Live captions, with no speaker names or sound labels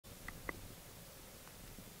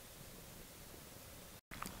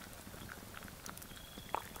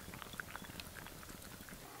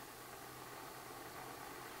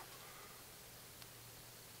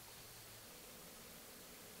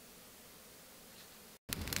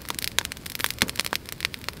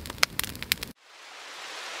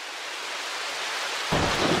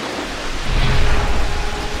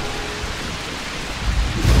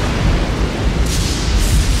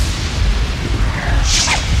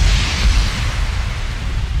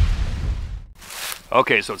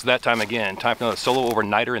Okay, so it's that time again. Time for another solo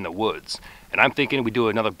overnighter in the woods. And I'm thinking we do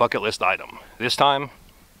another bucket list item. This time,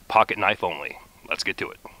 pocket knife only. Let's get to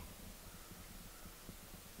it.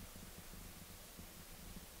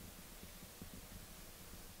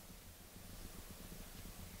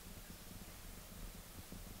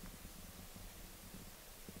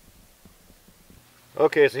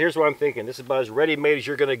 Okay, so here's what I'm thinking. This is about as ready-made as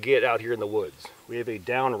you're gonna get out here in the woods. We have a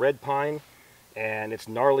down red pine, and it's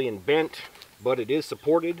gnarly and bent, but it is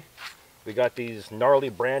supported. We got these gnarly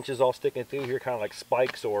branches all sticking through here, kind of like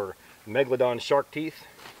spikes or megalodon shark teeth.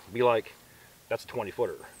 Be like, that's a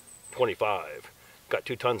 20-footer, 25. Got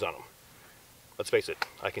 2 tons on them. Let's face it,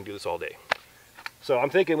 I can do this all day. So I'm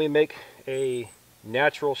thinking we make a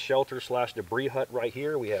natural shelter / debris hut right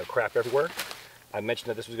here. We have crap everywhere. I mentioned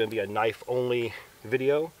that this was going to be a knife-only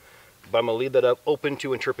video, but I'm going to leave that up open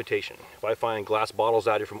to interpretation. If I find glass bottles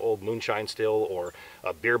out here from old moonshine still, or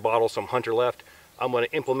a beer bottle some hunter left, I'm going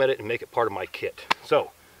to implement it and make it part of my kit.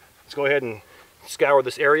 So let's go ahead and scour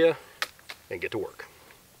this area and get to work.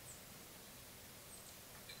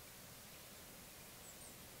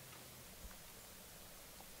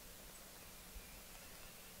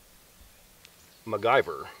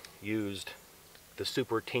 MacGyver used the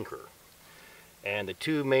Super Tinker, and the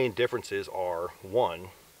 2 main differences are, one,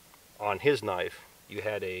 on his knife you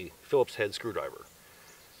had a Phillips head screwdriver.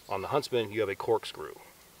 On the Huntsman you have a corkscrew.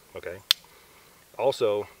 Okay.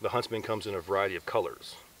 Also, the Huntsman comes in a variety of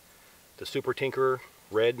colors. The Super Tinker,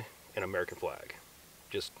 red, and American flag.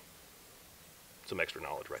 Just some extra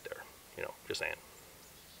knowledge right there. You know, just saying.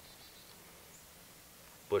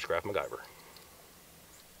 Bushcraft MacGyver.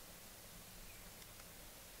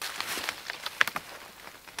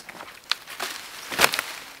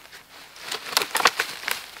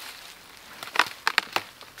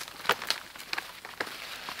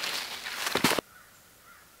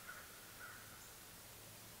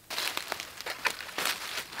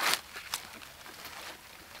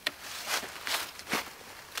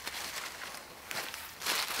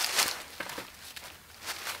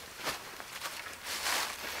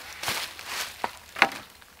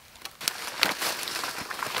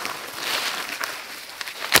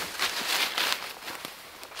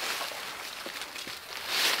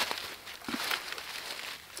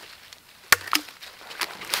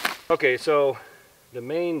 Okay, so the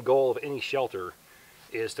main goal of any shelter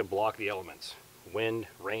is to block the elements. Wind,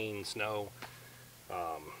 rain, snow,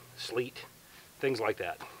 sleet, things like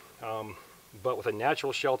that. But with a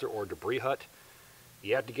natural shelter or debris hut,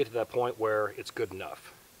 you have to get to that point where it's good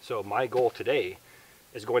enough. So my goal today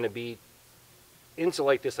is going to be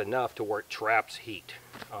insulate this enough to where it traps heat.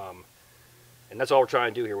 And that's all we're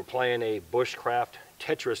trying to do here. We're playing a bushcraft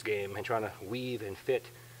Tetris game and trying to weave and fit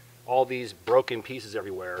all these broken pieces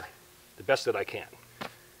everywhere the best that I can.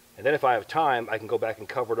 And then if I have time, I can go back and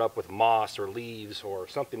cover it up with moss or leaves or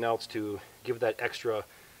something else to give that extra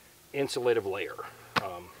insulative layer.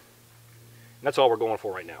 And that's all we're going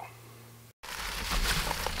for right now.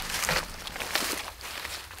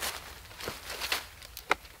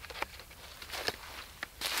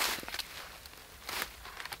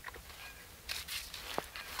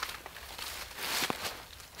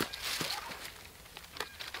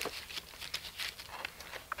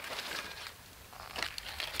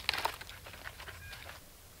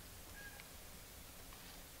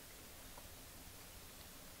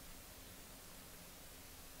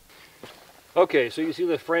 Okay, so you see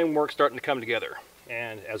the framework starting to come together,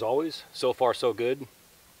 and as always, so far so good.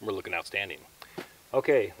 We're looking outstanding.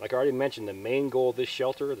 Okay, like I already mentioned, the main goal of this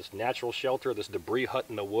shelter, this natural shelter, this debris hut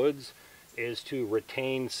in the woods, is to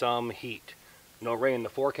retain some heat. No rain in the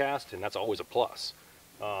forecast, and that's always a plus.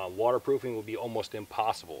 Waterproofing will be almost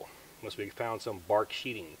impossible unless we found some bark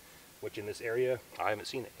sheeting, which in this area I haven't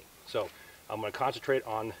seen any. So I'm going to concentrate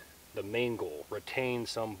on the main goal, retain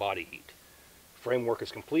some body heat. Framework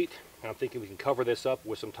is complete, and I'm thinking we can cover this up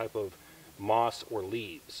with some type of moss or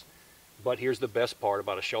leaves. But here's the best part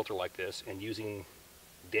about a shelter like this and using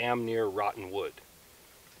damn near rotten wood.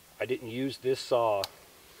 I didn't use this saw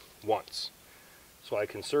once, so I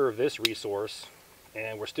conserve this resource,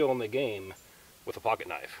 and we're still in the game with a pocket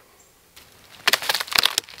knife.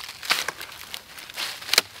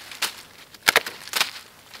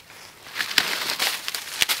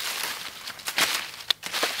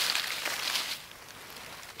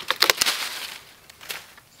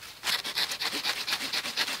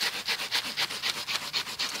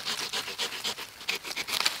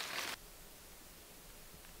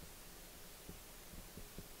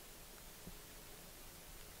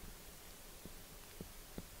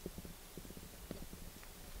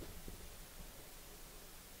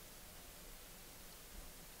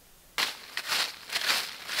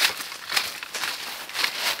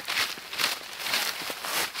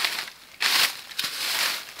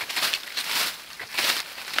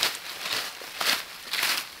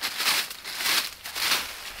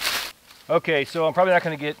 Okay, so I'm probably not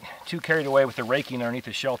going to get too carried away with the raking underneath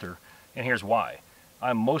the shelter, and here's why.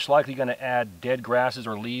 I'm most likely going to add dead grasses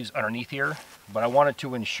or leaves underneath here, but I wanted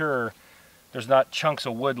to ensure there's not chunks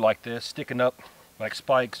of wood like this sticking up like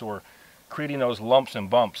spikes or creating those lumps and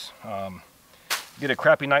bumps. Get a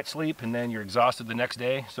crappy night's sleep and then you're exhausted the next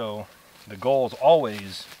day, so the goal is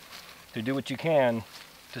always to do what you can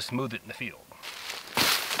to smooth it in the field.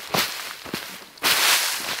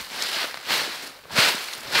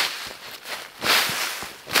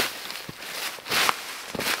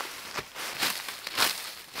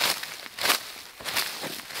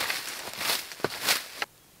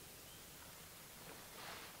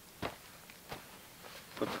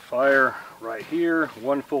 Put the fire right here,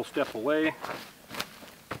 one full step away.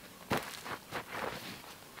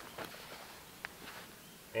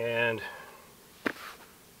 And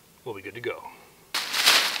we'll be good to go.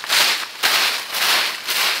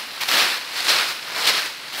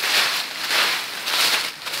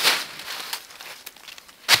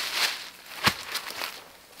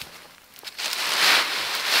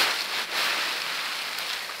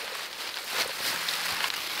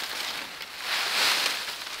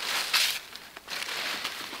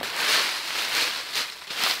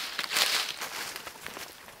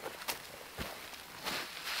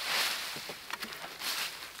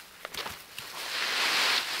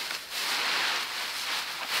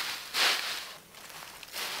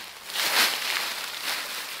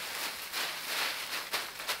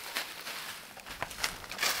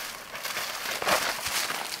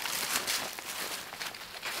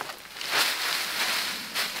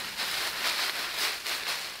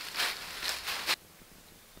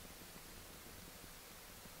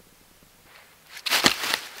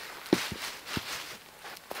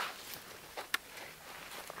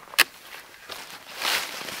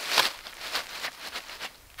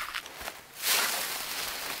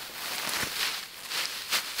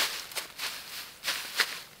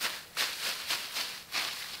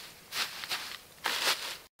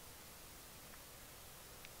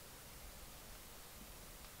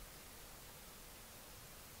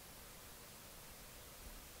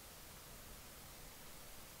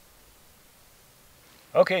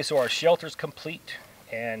 Okay, so our shelter's complete,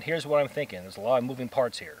 and here's what I'm thinking. There's a lot of moving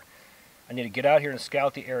parts here. I need to get out here and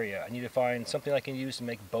scout the area. I need to find something I can use to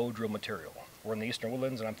make bow drill material. We're in the eastern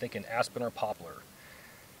woodlands, and I'm thinking aspen or poplar.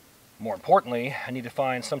 More importantly, I need to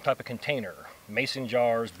find some type of container, mason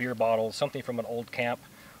jars, beer bottles, something from an old camp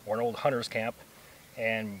or an old hunter's camp,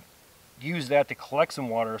 and use that to collect some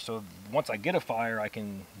water so once I get a fire, I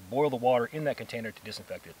can boil the water in that container to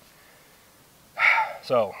disinfect it.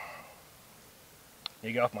 So,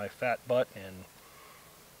 you get off my fat butt and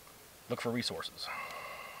look for resources.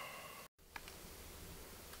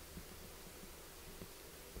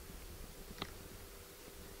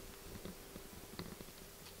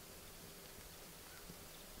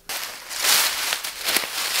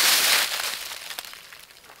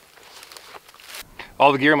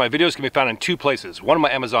 All the gear in my videos can be found in two places. One on my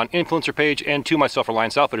Amazon influencer page and two my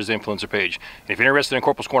Self-Reliance Outfitters influencer page. And if you're interested in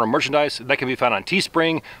Corporals Corner merchandise, that can be found on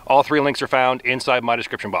Teespring. All three links are found inside my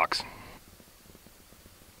description box.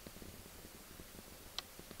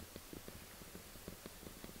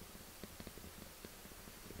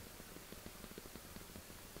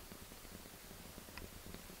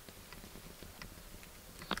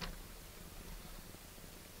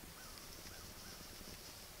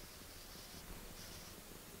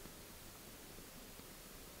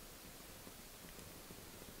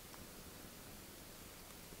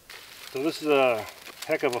 So this is a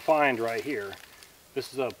heck of a find right here.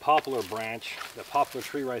 This is a poplar branch, the poplar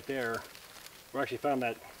tree right there. We actually found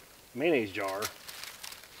that mayonnaise jar.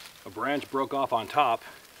 A branch broke off on top,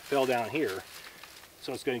 fell down here.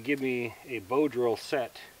 So it's going to give me a bow drill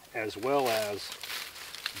set as well as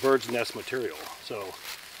bird's nest material. So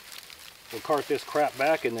we'll cart this crap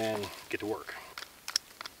back and then get to work.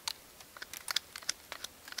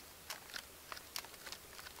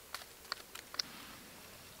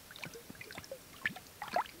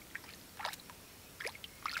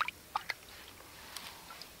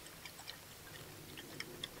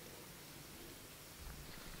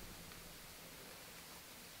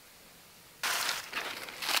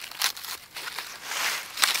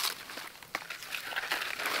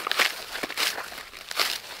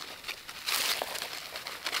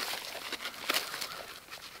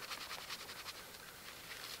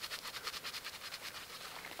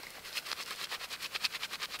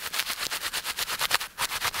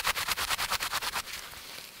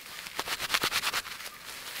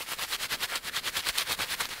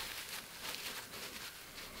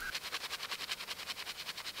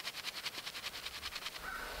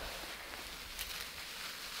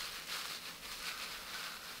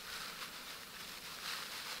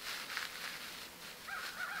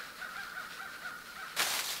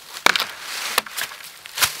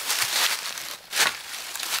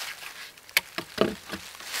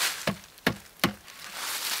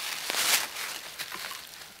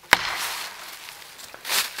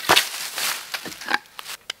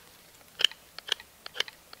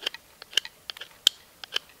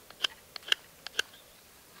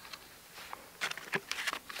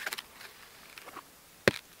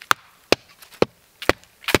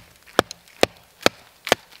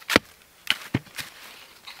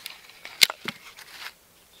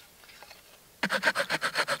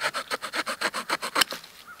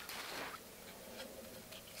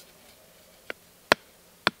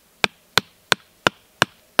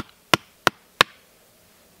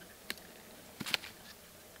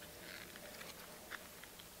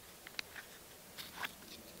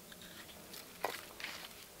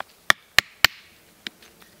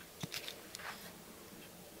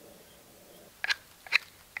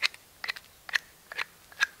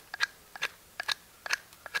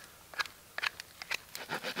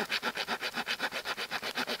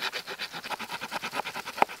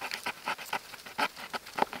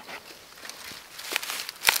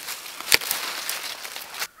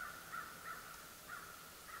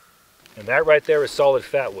 And that right there is solid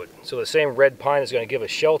fat wood. So the same red pine is going to give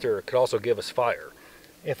us shelter could also give us fire.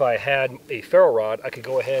 If I had a ferro rod, I could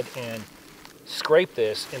go ahead and scrape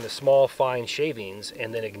this into small fine shavings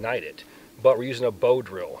and then ignite it. But we're using a bow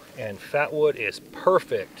drill, and fat wood is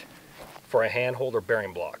perfect for a handhold or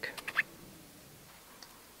bearing block.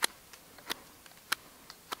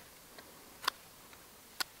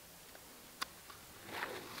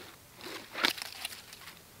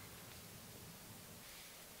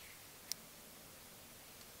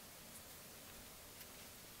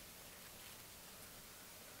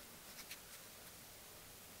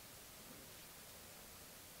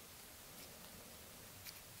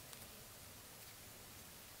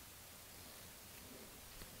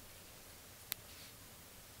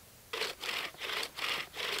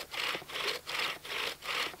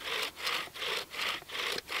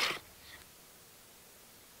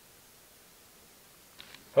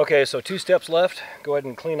 Okay, so 2 steps left. Go ahead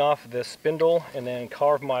and clean off this spindle and then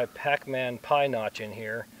carve my Pac-Man pie notch in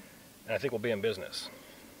here, and I think we'll be in business.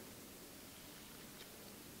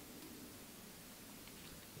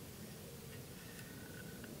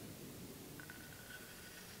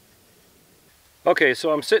 Okay,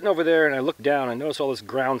 so I'm sitting over there and I look down and notice all this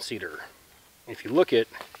ground cedar. If you look at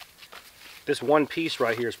this one piece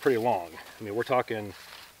right here is pretty long. I mean, we're talking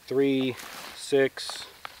 3, 6,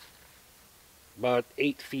 about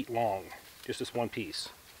 8 feet long, just this one piece.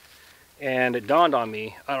 And it dawned on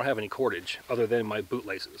me, I don't have any cordage other than my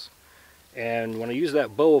bootlaces. And when I use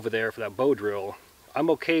that bow over there for that bow drill, I'm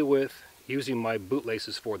okay with using my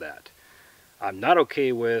bootlaces for that. I'm not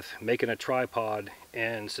okay with making a tripod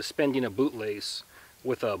and suspending a bootlace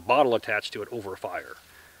with a bottle attached to it over a fire.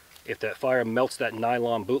 If that fire melts that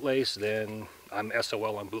nylon bootlace, then I'm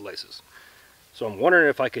SOL on bootlaces. So I'm wondering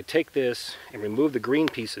if I could take this and remove the green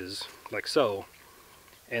pieces, like so,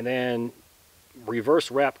 and then reverse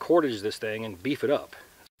wrap cordage this thing and beef it up.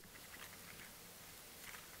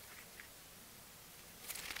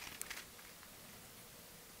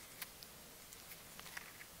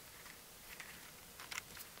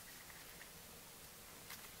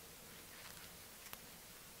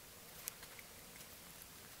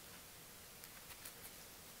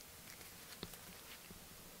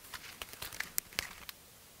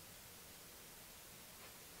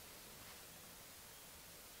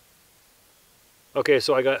 Okay,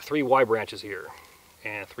 so I got 3 Y branches here,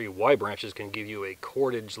 and 3 Y branches can give you a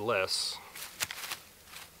cordage-less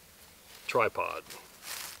tripod.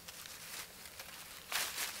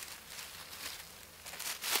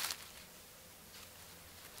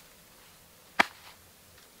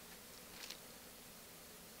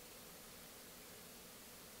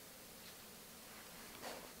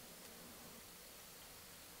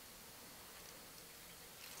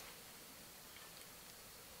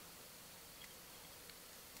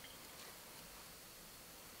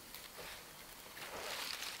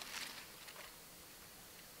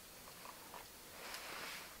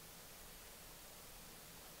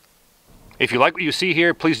 If you like what you see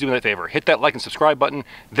here, please do me that favor. Hit that like and subscribe button,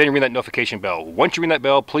 then ring that notification bell. Once you ring that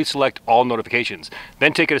bell, please select all notifications.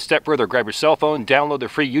 Then take it a step further, grab your cell phone, download the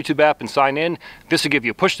free YouTube app and sign in. This will give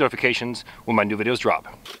you push notifications when my new videos drop.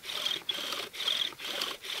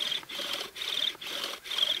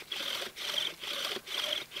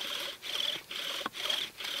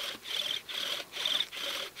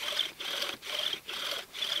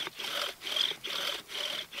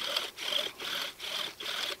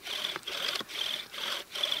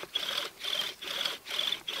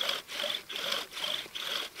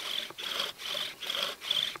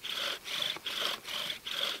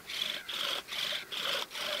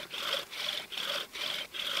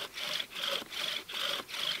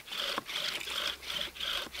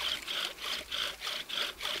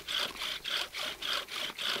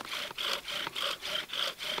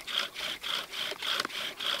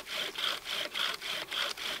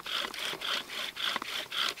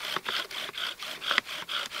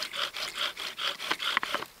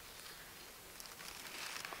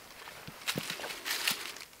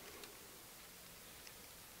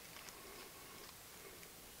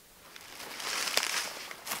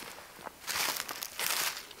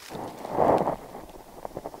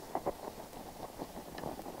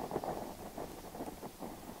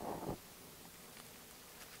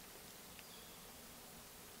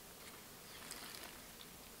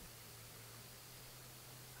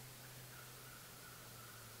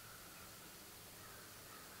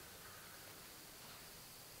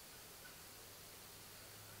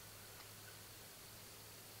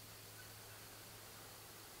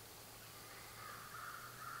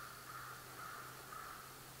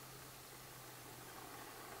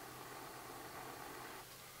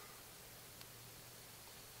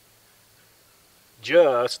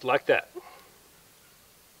 Just like that.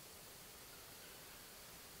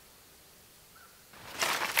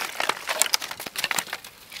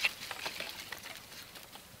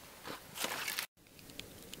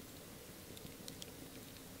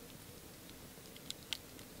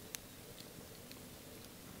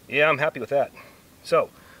 Yeah, I'm happy with that. So,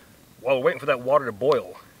 while we're waiting for that water to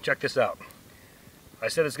boil, check this out. I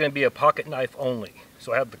said it's going to be a pocket knife only,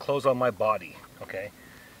 so I have the clothes on my body, okay?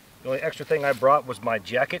 The only extra thing I brought was my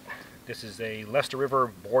jacket. This is a Leicester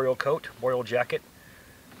River boreal coat, boreal jacket.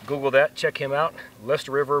 Google that, check him out,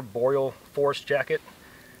 Leicester River boreal forest jacket.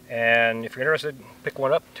 And if you're interested, pick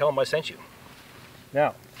one up, tell him I sent you.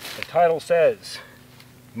 Now, the title says,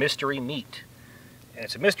 Mystery Meat. And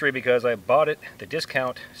it's a mystery because I bought it at the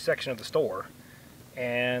discount section of the store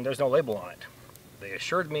and there's no label on it. They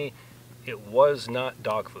assured me it was not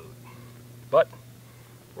dog food, but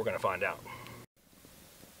we're going to find out.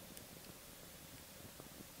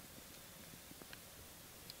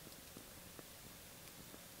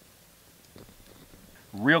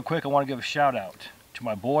 Real quick, I want to give a shout out to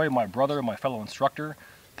my boy, my brother, my fellow instructor,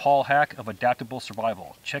 Paul Hack of Adaptable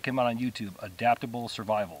Survival. Check him out on YouTube, Adaptable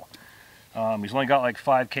Survival. He's only got like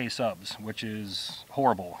 5K subs, which is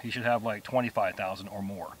horrible. He should have like 25,000 or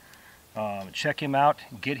more. Check him out,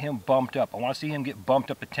 get him bumped up. I want to see him get bumped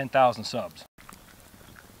up to 10,000 subs.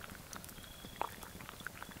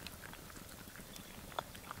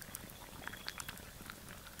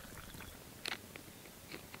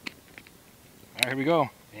 Alright, here we go.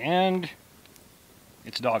 And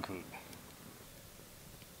it's dog food.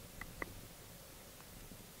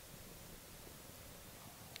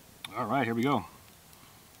 Alright, here we go.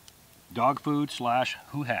 Dog food slash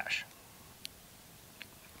who hash.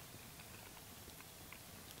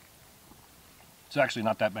 It's actually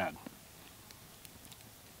not that bad.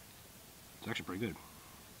 It's actually pretty good.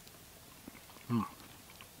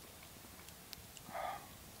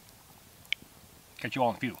 Catch you all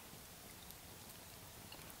in a few.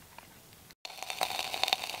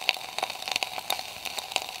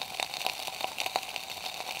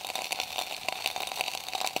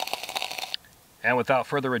 And without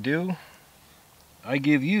further ado, I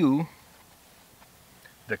give you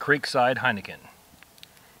the Creekside Heineken.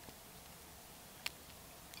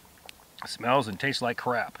 It smells and tastes like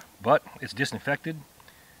crap, but it's disinfected.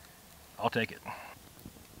 I'll take it.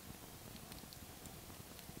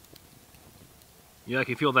 Yeah, I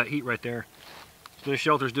can feel that heat right there. So this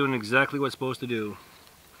shelter's doing exactly what it's supposed to do.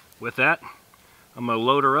 With that, I'm going to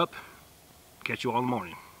load her up. Catch you all in the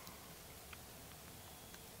morning.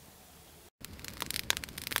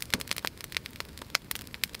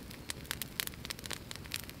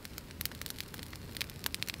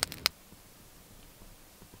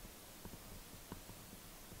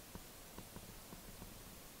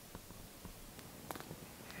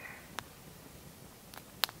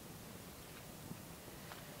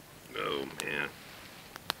 Oh man,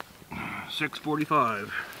 6:45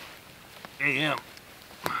 a.m.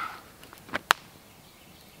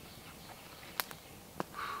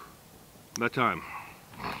 That time.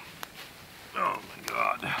 Oh my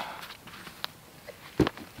God.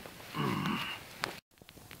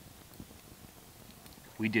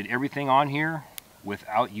 We did everything on here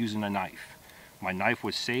without using a knife. My knife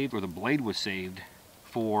was saved, or the blade was saved,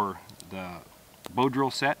 for the bow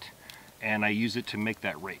drill set, and I used it to make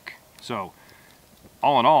that rake. So,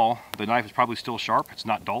 all in all, the knife is probably still sharp, it's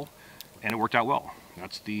not dull, and it worked out well.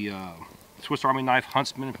 That's the Swiss Army knife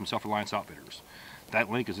Huntsman from Self-Reliance Outfitters. That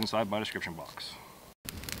link is inside my description box.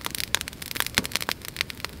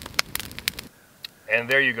 And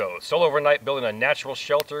there you go, solo overnight building a natural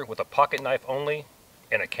shelter with a pocket knife only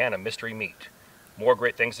and a can of mystery meat. More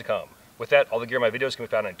great things to come. With that, all the gear in my videos can be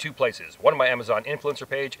found in 2 places. One on my Amazon influencer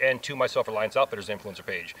page and 2 my Self-Reliance Outfitters influencer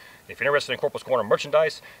page. If you're interested in Corporals Corner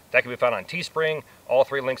merchandise, that can be found on Teespring. All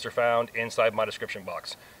 3 links are found inside my description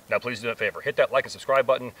box. Now please do me a favor, hit that like and subscribe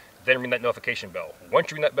button, then ring that notification bell.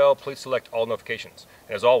 Once you ring that bell, please select all notifications.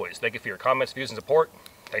 And as always, thank you for your comments, views, and support.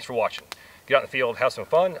 Thanks for watching. Get out in the field, have some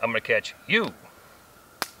fun. I'm going to catch you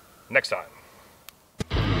next time.